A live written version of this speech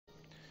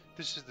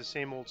This is the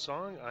same old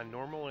song on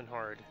normal and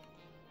hard.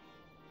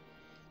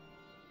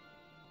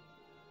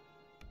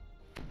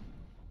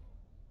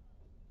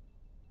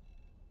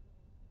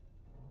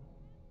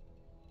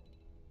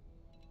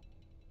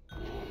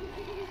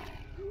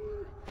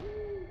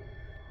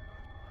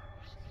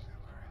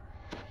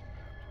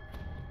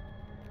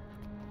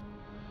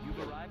 You've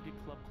arrived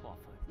at Club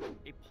Clawfoot,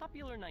 a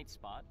popular night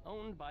spot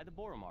owned by the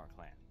Boromar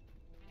clan.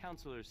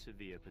 Counselor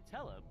Sevilla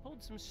Patella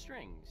pulled some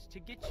strings to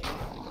get you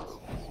to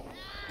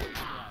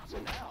perhaps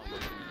now you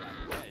can grab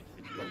a wedge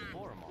between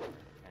Boromar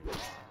and Mar.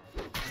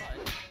 But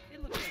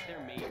it looks like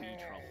there may be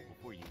trouble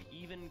before you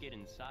even get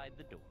inside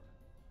the door.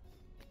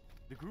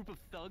 The group of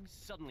thugs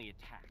suddenly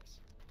attacks.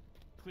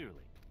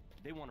 Clearly,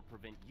 they want to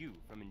prevent you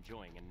from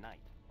enjoying a night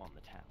on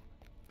the town.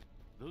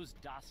 Those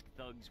Dusk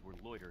thugs were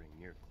loitering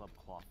near Club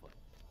Clawfoot.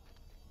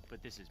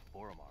 But this is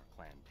Boromar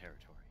clan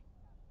territory.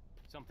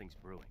 Something's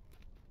brewing.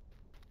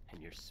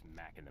 And you're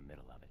smack in the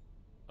middle of it.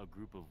 A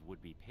group of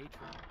would-be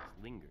patrons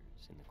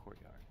lingers in the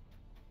courtyard.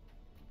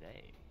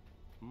 They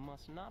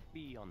must not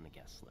be on the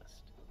guest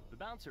list. The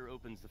bouncer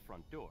opens the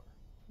front door,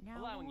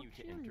 allowing you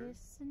to enter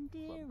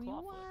Club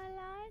Clawfoot.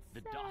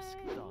 The Dusk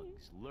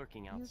thugs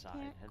lurking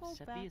outside have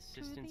set the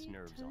assistant's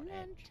nerves on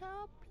edge.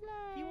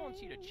 He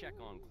wants you to check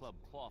on Club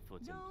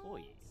Clawfoot's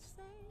employees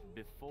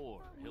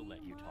before he'll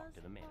let you talk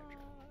to the manager.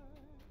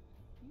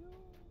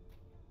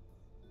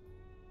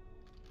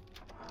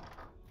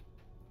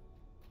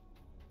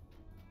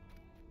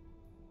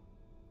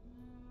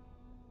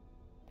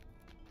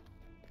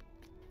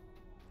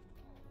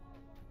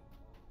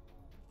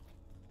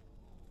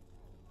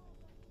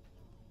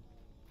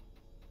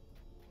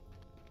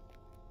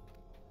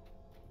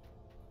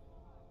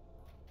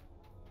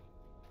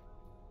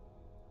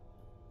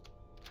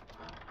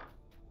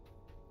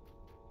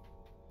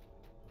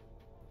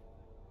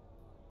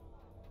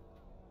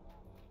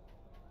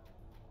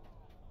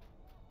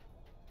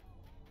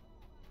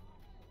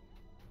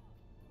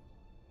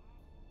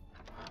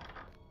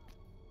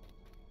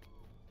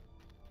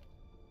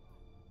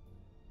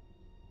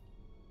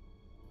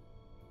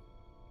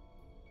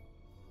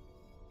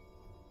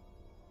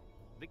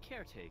 The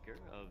caretaker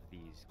of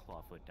these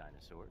clawfoot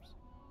dinosaurs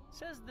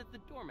says that the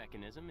door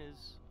mechanism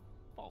is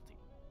faulty.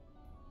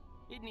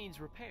 It needs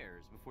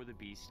repairs before the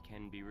beast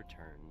can be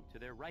returned to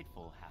their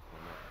rightful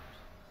halfling owners.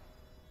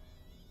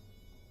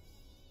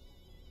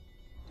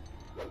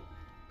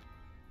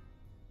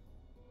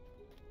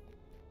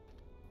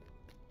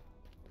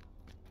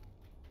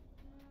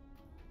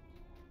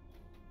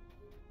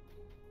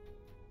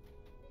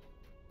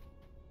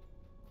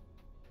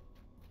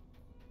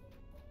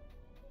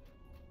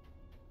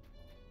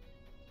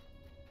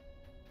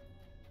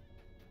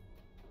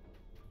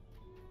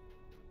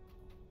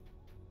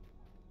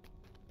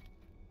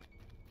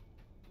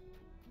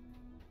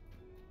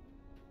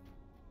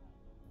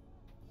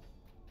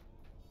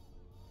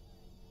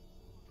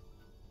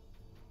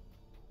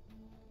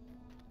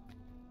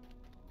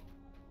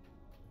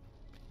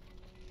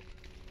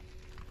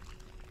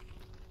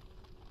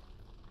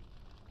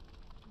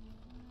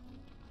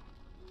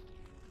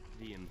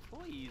 The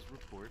employees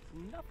report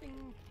nothing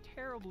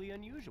terribly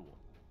unusual.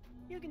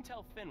 You can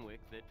tell Fenwick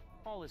that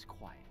all is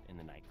quiet in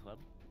the nightclub.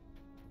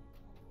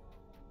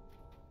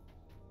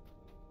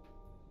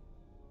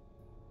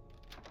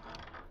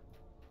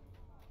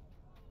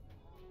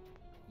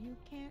 You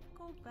can't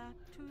go back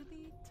to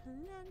the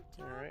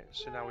Talenta. Alright,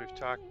 so now we've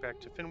talked back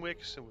to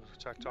Fenwick, so we've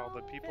talked to all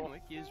the people.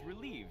 Fenwick is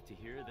relieved to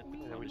hear that the And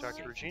then club we is talked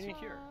to safe and Regina.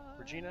 secure.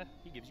 Regina?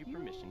 He gives you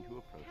permission to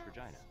approach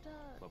Regina,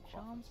 Club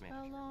Clawfoot's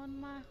manager.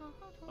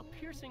 A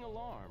piercing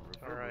alarm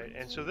Alright, and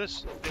reverberates. so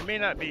this, they may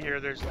not be here,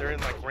 they're in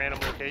like random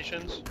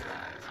locations.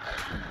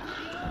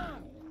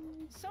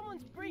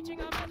 Someone's breaching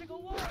our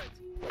magical wards!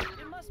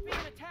 It must be an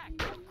attack!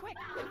 Quick,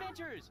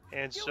 adventurers!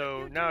 And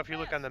so now if you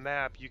look on the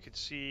map, you could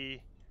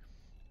see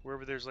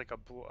wherever there's like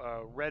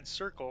a red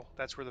circle,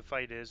 that's where the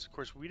fight is. Of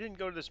course, we didn't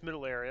go to this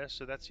middle area,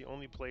 so that's the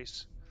only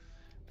place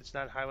that's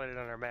not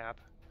highlighted on our map.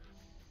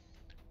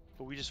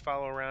 But we just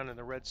follow around in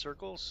the red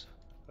circles.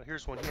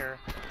 Here's one here.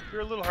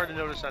 They're a little hard to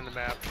notice on the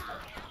map.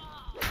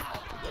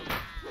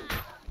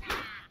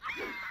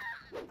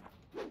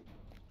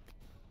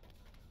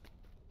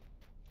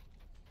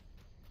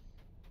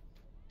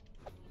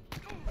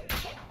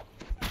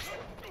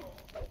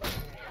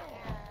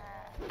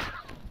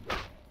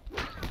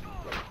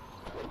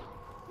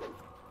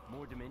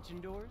 More dimension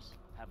doors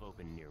have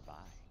opened nearby.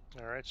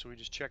 Alright, so we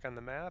just check on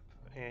the map,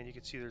 and you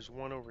can see there's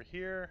one over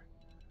here.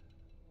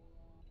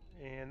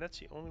 And that's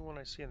the only one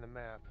I see on the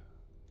map.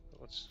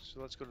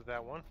 Let's go to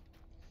that one.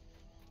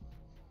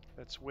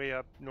 That's way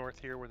up north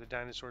here where the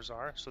dinosaurs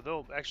are. So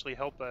they'll actually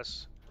help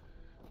us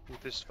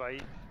with this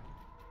fight.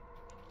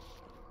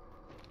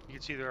 You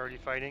can see they're already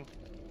fighting.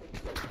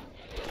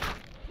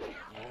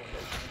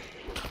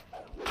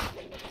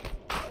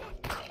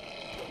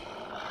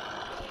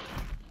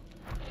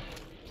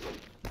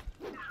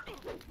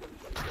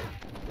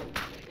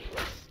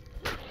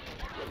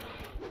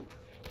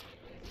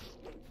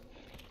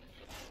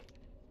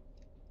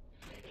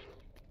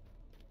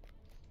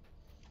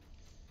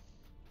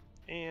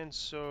 And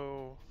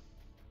so,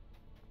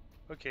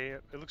 okay,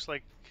 it looks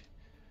like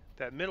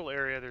that middle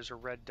area there's a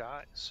red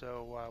dot,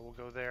 so we'll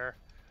go there.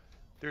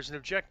 There's an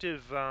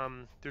objective,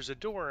 there's a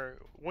door.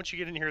 Once you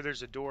get in here,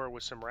 there's a door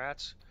with some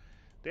rats.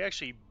 They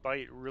actually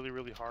bite really,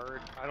 really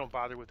hard. I don't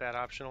bother with that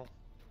optional.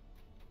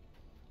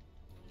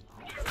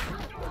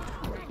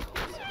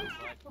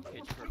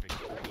 Pitch perfect.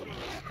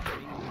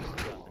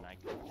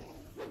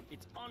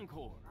 It's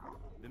encore.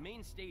 The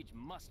main stage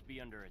must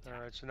be under attack.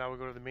 Alright, so now we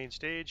go to the main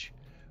stage.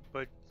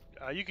 But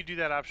you could do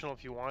that optional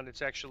if you want.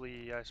 It's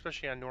actually,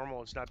 especially on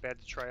normal, it's not bad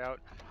to try out.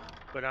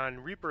 But on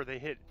Reaper, they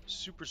hit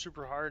super,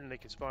 super hard and they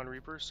can spawn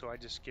Reapers, so I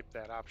just skip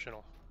that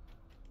optional.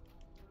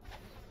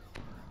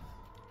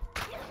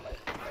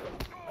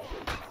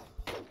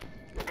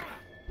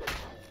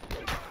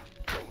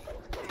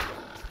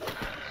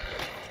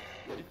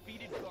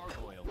 Defeated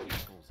gargoyle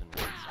vehicles in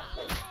one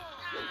side.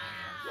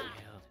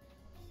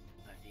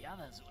 But the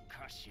others would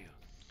crush you.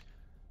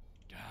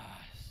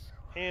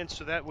 And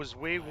so that was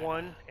wave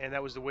 1, and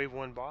that was the wave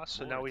 1 boss.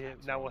 So now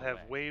we'll have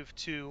wave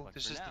 2.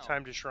 This is the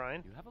time to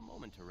shrine. You have a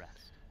moment to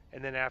rest.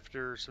 And then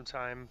after some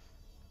time,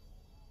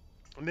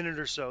 a minute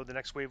or so, the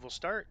next wave will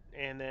start,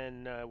 and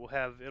then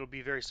it'll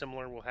be very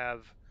similar. We'll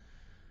have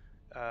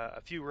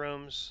a few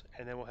rooms,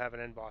 and then we'll have an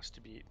end boss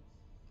to beat.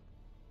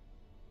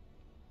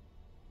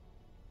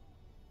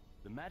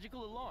 The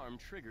magical alarm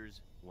triggers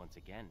once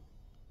again.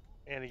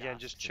 And again,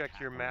 just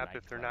check your map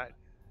if they're not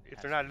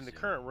in the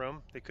current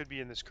room. They could be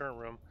in this current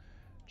room.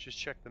 Just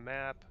check the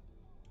map,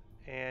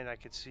 and I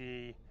could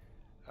see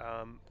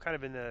kind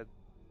of in the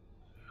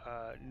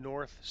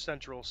north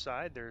central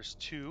side there's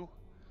 2,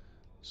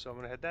 so I'm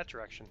gonna head that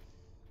direction.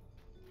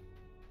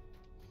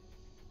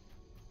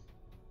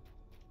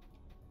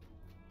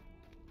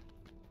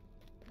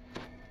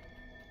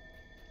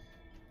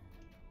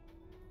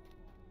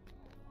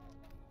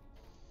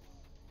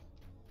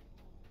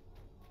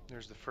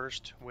 There's the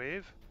first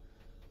wave.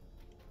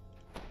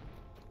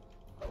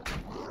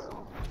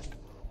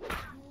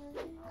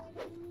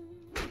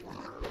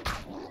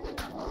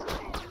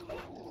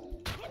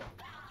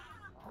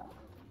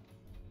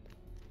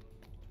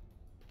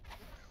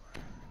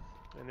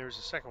 And there's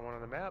the second one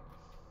on the map.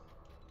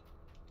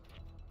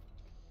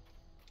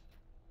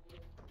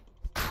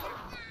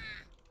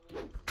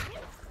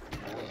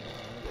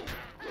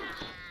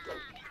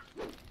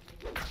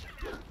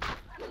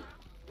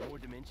 More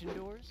dimension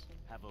doors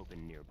have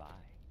opened nearby.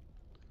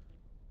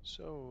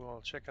 So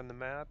I'll check on the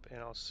map and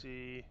I'll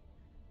see,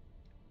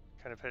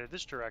 kind of headed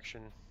this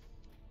direction.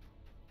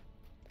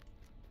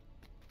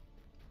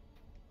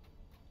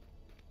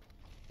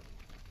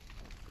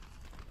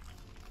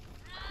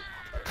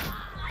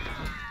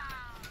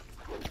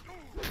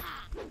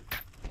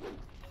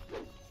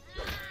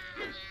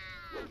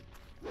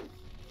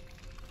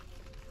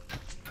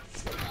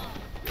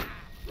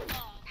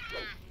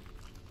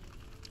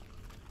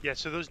 Yeah,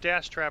 so those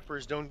dash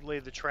trappers don't lay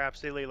the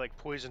traps; they lay like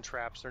poison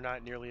traps. They're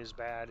not nearly as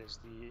bad as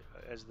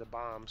the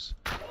bombs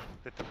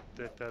that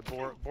the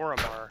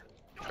Boromar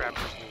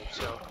trappers need.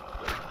 So,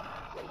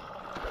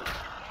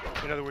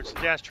 in other words,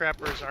 the dash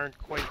trappers aren't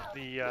quite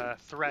the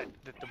threat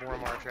that the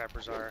Boromar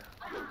trappers are.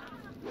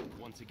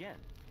 Once again,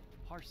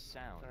 harsh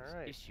sounds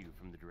issue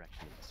from the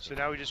direction of the stage. So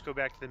now we just go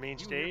back to the main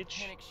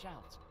stage,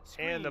 shouts,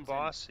 and the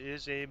boss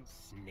is a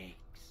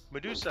snakes.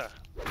 Medusa.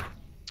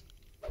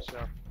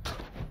 So.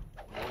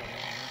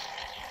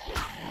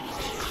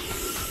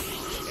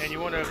 And you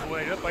want to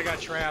avoid. Oh, I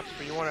got trapped,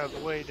 but you want to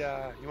avoid.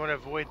 You want to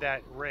avoid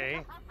that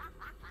ray.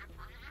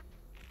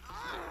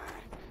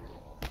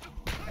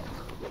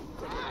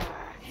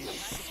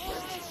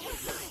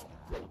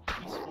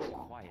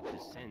 Peaceful quiet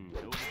descends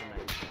over the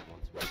night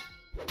once more.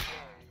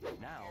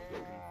 Now we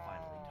can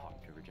finally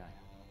talk to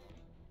Regina.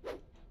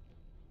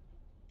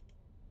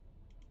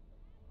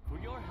 For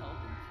your help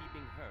in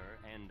keeping her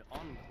and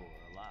Encore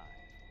alive,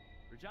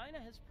 Regina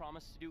has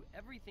promised to do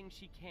everything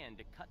she can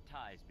to cut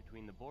ties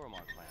between the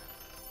Boromar clan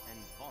and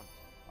vaunt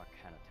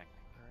Arcana Technic.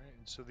 Alright,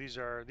 and so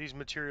these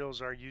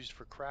materials are used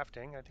for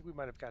crafting. I think we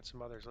might have got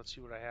some others. Let's see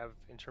what I have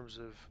in terms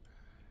of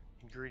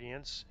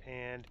ingredients.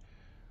 And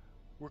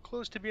we're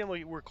close to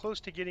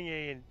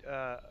getting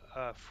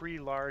a free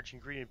large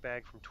ingredient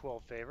bag from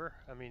 12 Favor.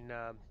 I mean,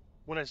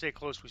 when I say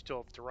close, we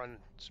still have to run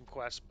some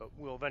quests, but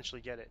we'll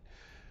eventually get it.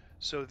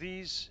 So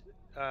this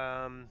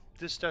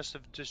Dust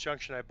of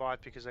Disjunction I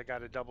bought because I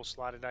got a double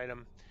slotted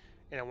item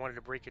and I wanted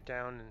to break it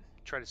down and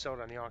try to sell it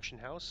on the auction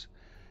house.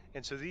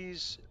 And so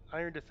these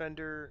Iron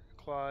Defender,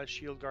 Claws,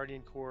 Shield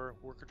Guardian Core,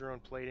 Worker Drone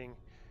Plating,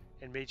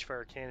 and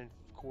Magefire Cannon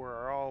Core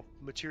are all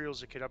materials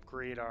that could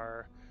upgrade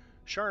our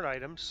Sharn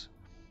items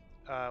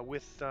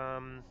with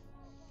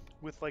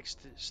like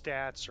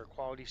stats or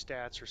quality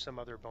stats or some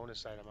other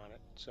bonus item on it.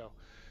 So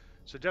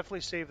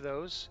definitely save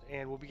those,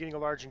 and we'll be getting a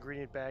large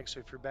ingredient bag. So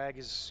if your bag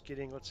is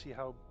getting, let's see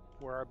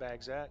where our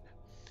bag's at.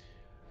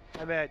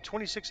 I'm at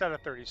 26 out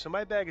of 30. So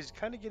my bag is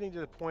kind of getting to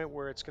the point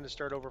where it's going to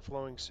start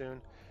overflowing soon.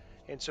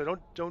 And so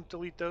don't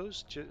delete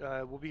those.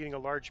 We'll be getting a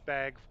large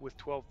bag with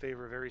 12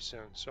 Favor very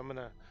soon. So I'm going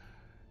to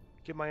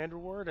get my end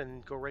reward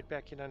and go right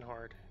back in on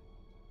hard.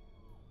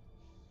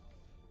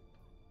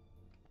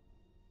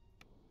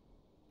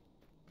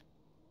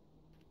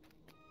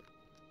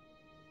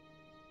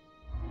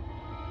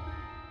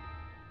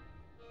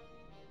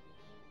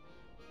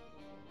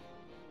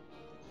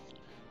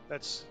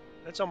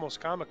 That's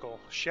almost comical.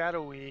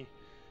 Shadowy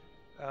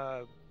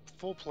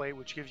full plate,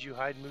 which gives you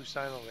hide and move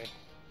silently.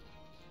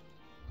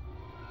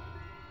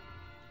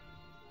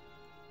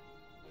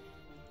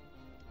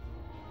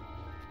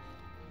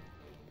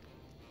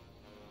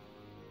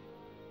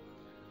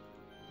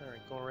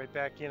 Alright, going right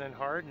back in on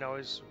hard. Now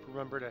always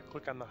remember to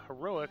click on the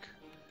heroic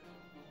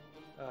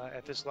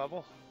at this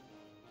level.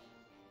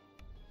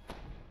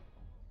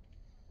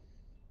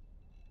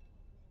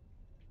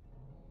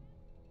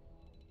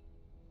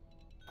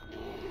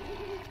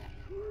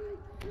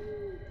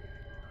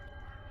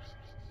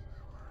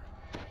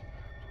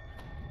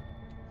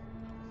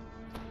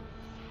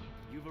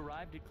 You've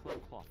arrived at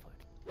Club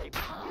Clawfoot, a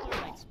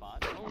popular night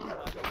spot owned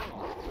by the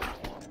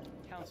Boromar.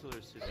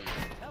 Counselor Severe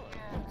Patella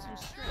pulled some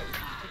strings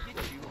to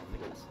get you on the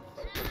guest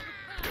list.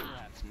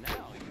 Perhaps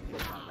now you can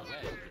find the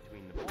wedge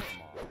between the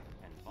Boromar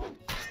and Vaughn.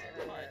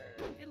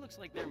 But it looks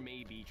like there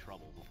may be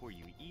trouble before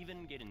you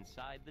even get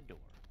inside the door.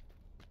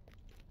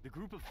 The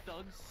group of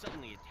thugs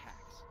suddenly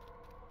attacks.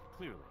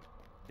 Clearly,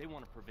 they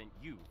want to prevent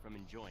you from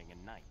enjoying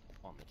a night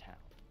on the town.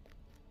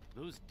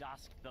 Those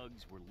Dosk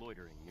thugs were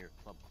loitering near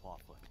Club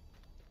Clawfoot.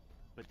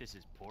 But this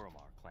is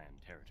Boromar clan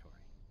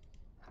territory.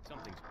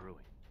 Something's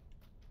brewing.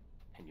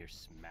 And you're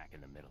smack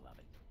in the middle of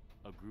it.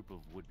 A group of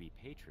would-be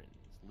patrons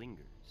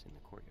lingers in the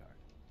courtyard.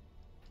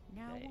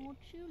 Now They won't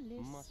you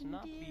listen, must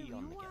not be dearie,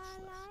 on the while guest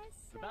I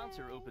list. The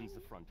bouncer say opens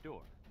the front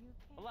door, you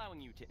can't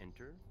allowing you to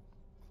enter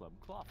Club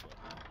Clawfoot.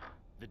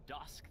 The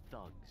Dosk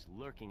thugs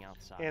lurking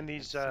outside. And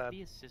these have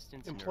the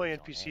assistant's employee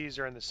nerves on NPCs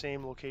are in the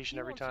same location He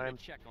every wants you to time.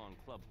 check on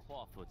Club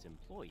Clawfoot's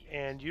employees.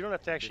 And you don't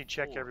have to actually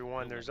check before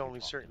everyone. he'll There's let you only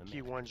talk to certain the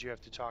key manager. ones you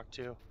have to talk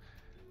to.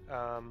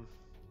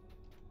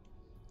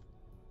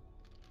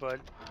 But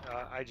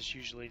I just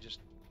usually just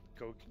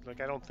go, like,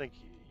 I don't think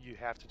you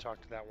have to talk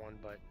to that one,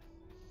 but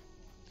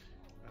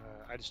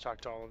I just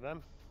talk to all of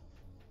them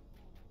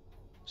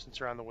since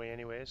they're on the way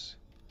anyways.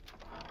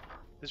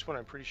 This one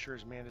I'm pretty sure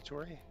is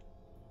mandatory.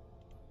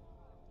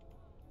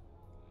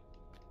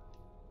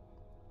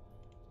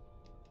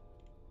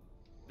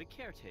 The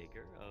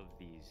caretaker of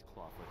these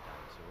clawfoot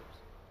dinosaurs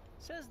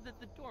says that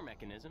the door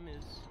mechanism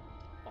is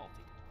faulty.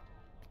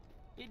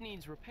 It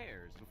needs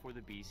repairs before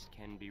the beast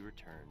can be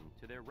returned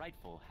to their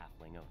rightful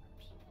halfling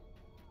owners.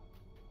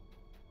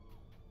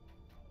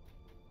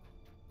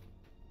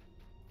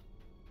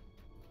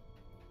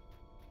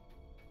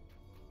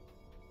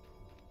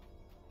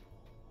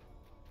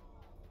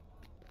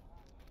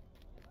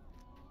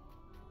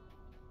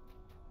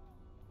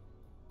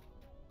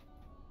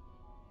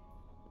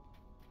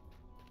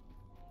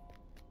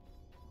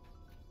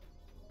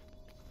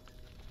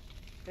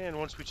 And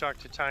once we talk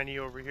to Tiny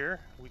over here,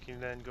 we can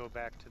then go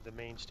back to the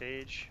main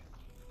stage.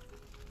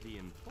 The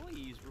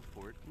employees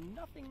report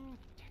nothing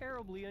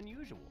terribly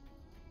unusual.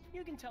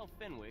 You can tell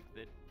Fenwick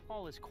that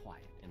all is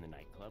quiet in the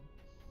nightclub.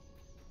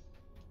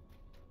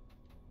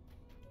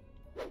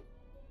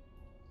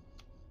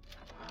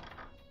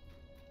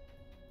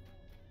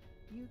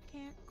 You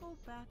can't go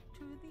back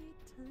to the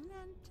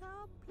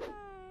Talenta Plains.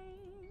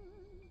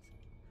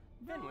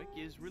 Fenwick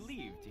is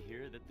relieved to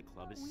hear that the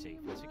club is safe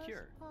and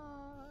secure.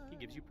 He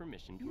gives you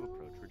permission to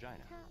approach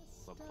Regina,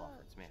 Club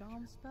Clawfoot's manager.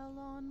 Charm spell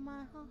on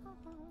my heart.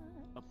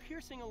 A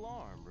piercing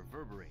alarm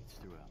reverberates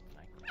throughout the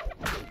nightclub.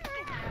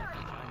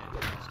 Regina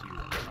turns to you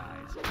and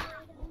cries,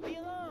 "The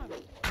alarm!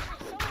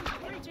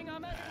 Someone's breaching our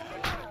medical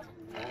wards!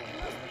 There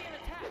must be an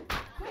attack!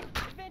 Quick,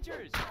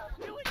 adventurers!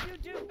 Do what you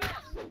do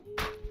best!"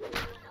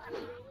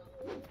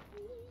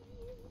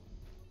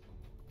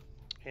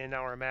 And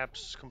now our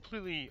map's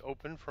completely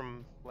open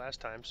from last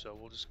time, so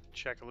we'll just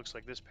check. It looks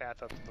like this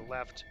path up to the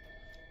left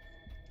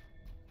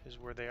is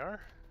where they are.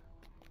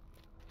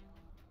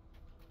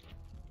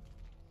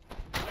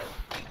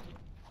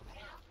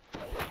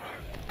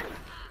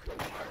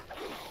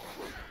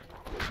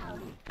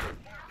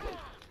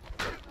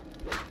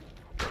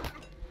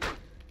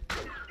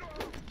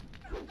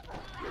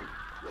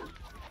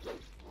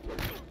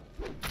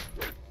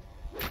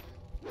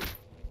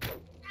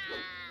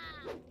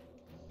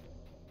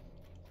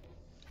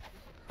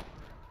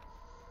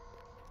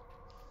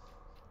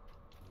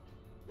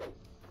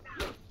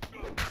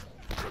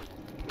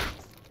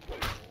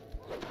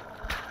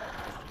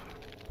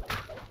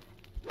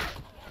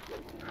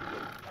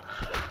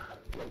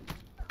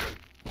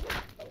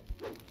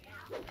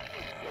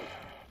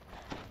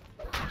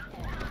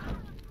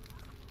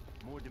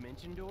 More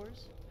dimension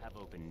doors have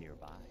opened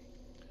nearby.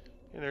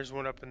 And there's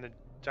one up in the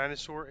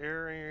dinosaur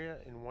area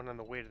and one on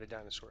the way to the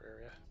dinosaur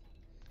area.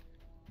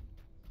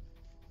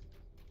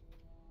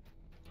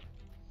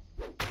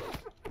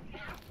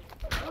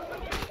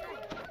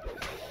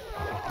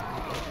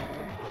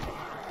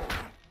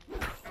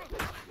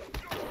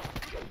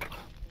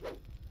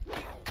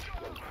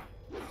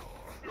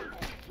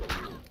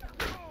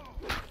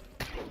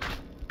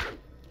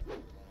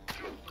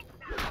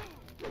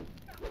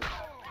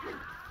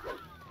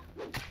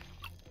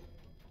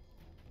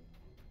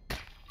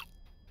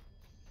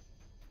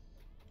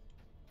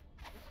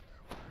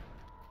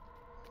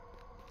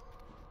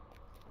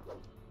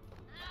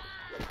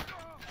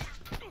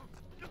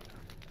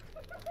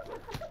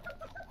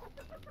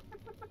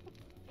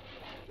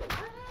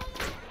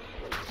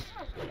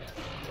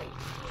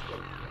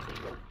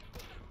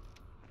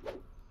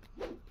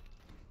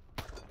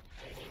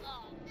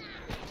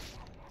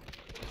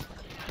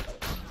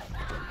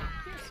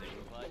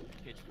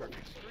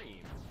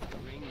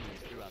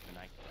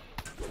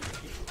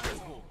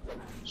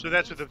 So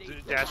that's what the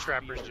dash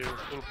trappers do.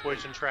 Little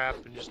poison trap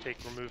and just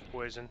take remove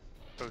poison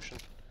potion.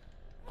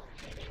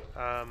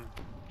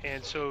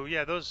 And so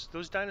yeah, those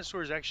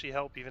dinosaurs actually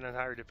help even on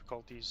higher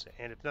difficulties.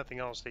 And if nothing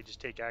else, they just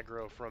take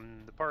aggro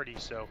from the party.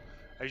 So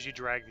I usually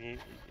drag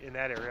in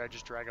that area. I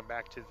just drag them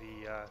back to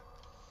the.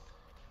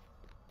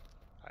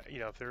 You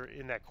know, if they're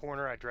in that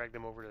corner, I drag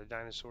them over to the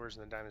dinosaurs,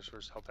 and the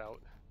dinosaurs help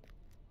out.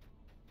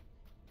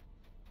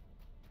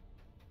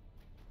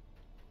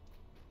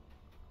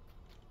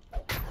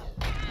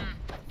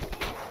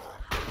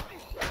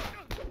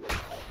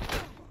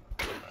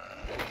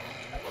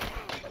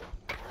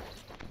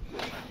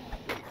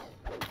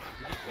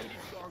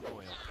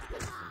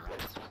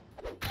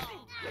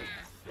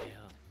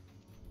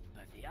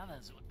 But the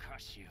others will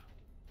crush you.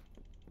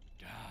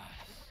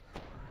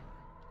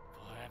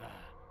 Forever.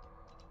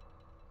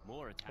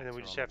 More attacks And then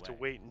we are just on have the to way.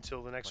 wait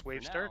until the next But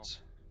wave for now, starts.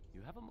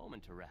 You have a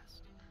moment to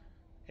rest.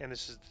 And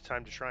this is the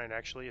time to shrine,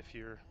 actually, if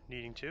you're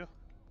needing to.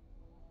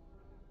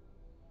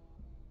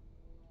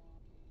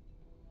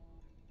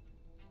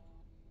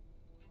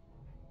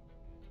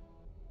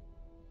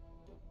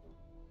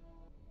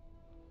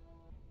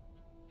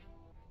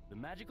 The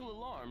magical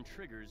alarm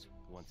triggers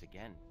once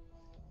again.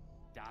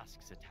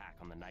 Dask's attack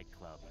on the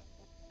nightclub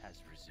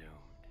has resumed.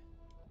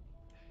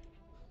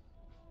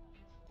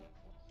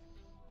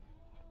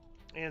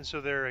 And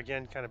so they're,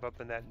 again, kind of up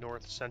in that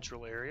north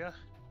central area.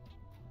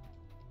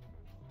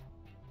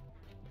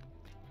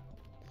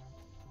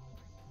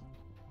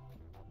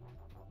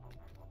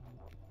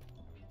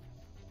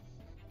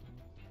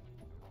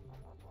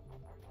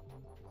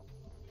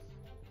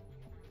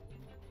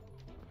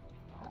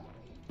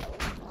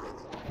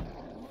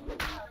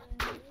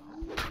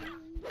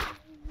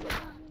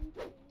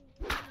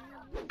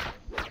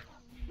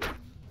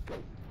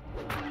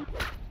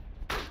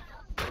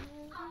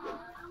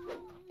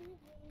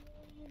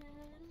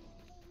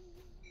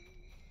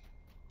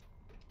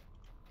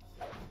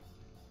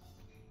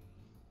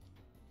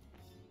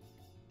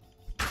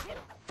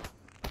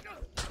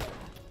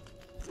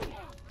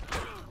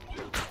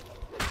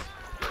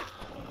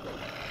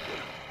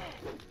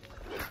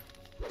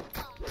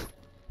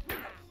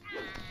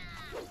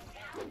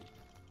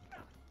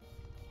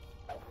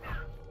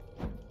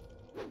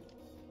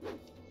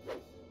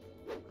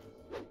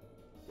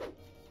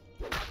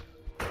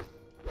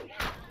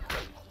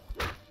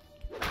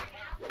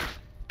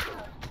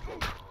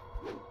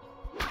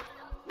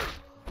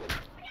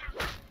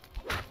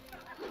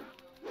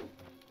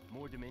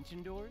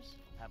 Dimension doors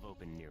have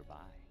opened nearby.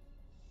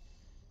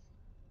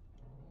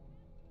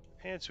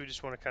 And so we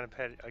just want to kind of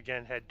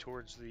head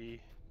towards the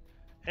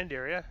end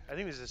area. I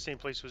think this is the same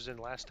place we was in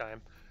last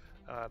time.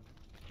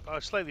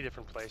 A slightly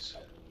different place.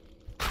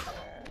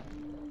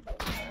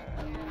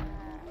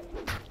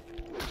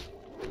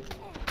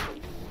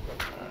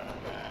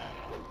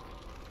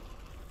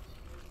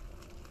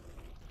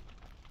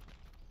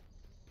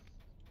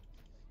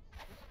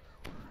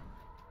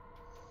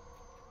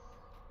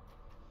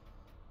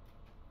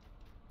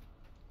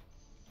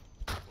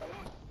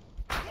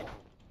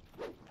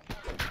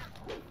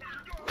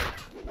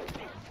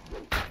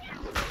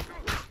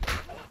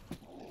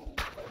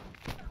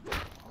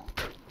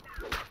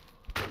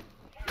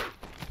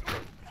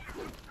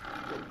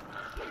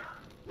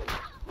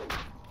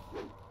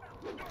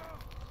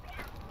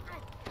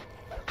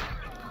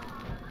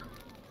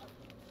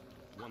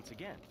 Once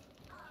again,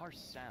 harsh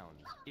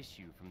sounds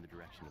issue from the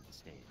direction of the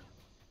stage.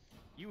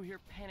 You hear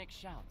panic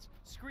shouts,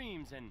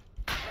 screams, and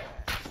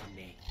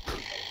snakes.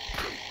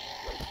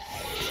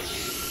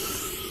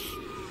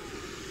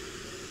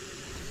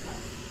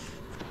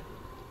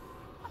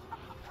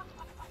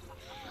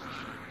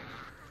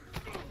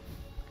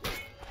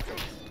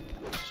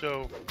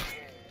 So,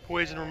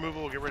 poison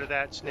removal will get rid of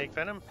that snake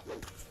venom,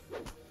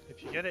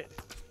 if you get it.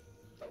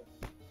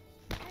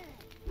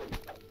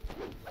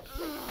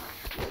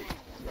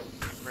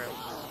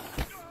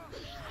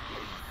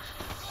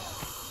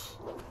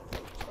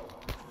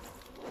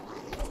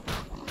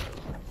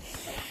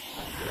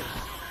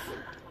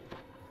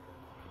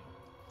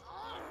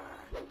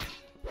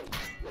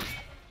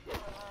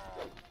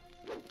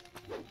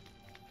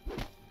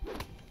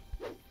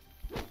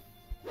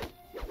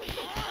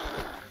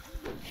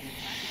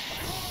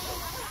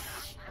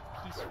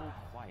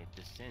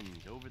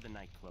 Descends over the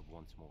nightclub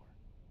once more.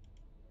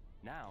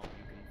 Now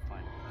you can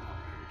finally talk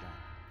to Regina.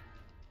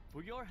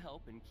 For your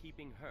help in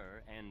keeping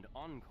her and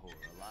Encore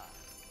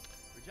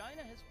alive,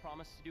 Regina has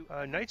promised to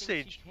do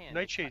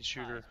Nightshade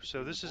shooter.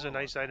 So this is a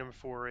nice item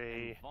for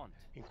a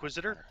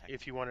Inquisitor.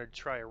 If you want to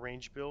try a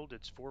range build,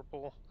 it's 4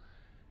 pull.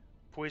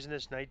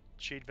 Poisonous,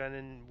 Nightshade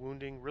Venom,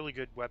 Wounding, really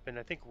good weapon.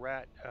 I think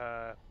Rat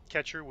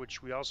Catcher,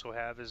 which we also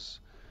have, is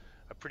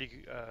a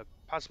pretty,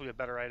 possibly a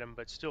better item,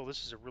 but still,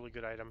 this is a really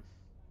good item.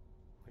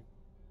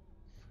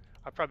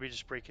 I'll probably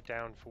just break it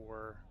down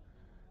for,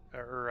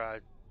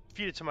 or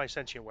feed it to my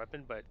sentient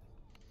weapon, but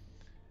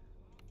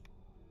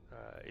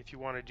if you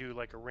want to do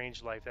like a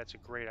ranged life, that's a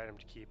great item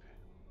to keep.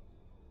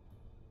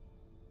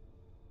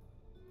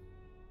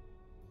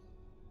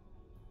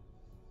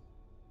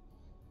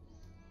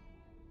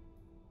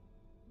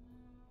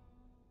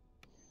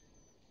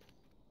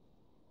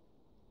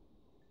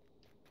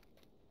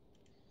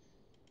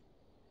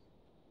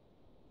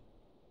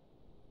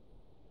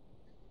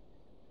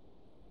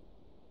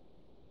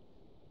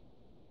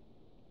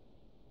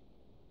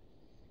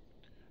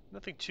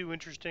 Nothing too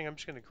interesting. I'm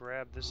just going to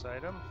grab this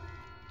item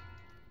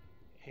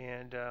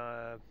and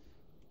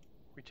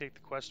retake the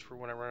quest for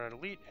when I run out of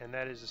elite, and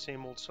that is the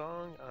same old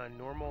song on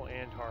normal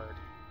and hard.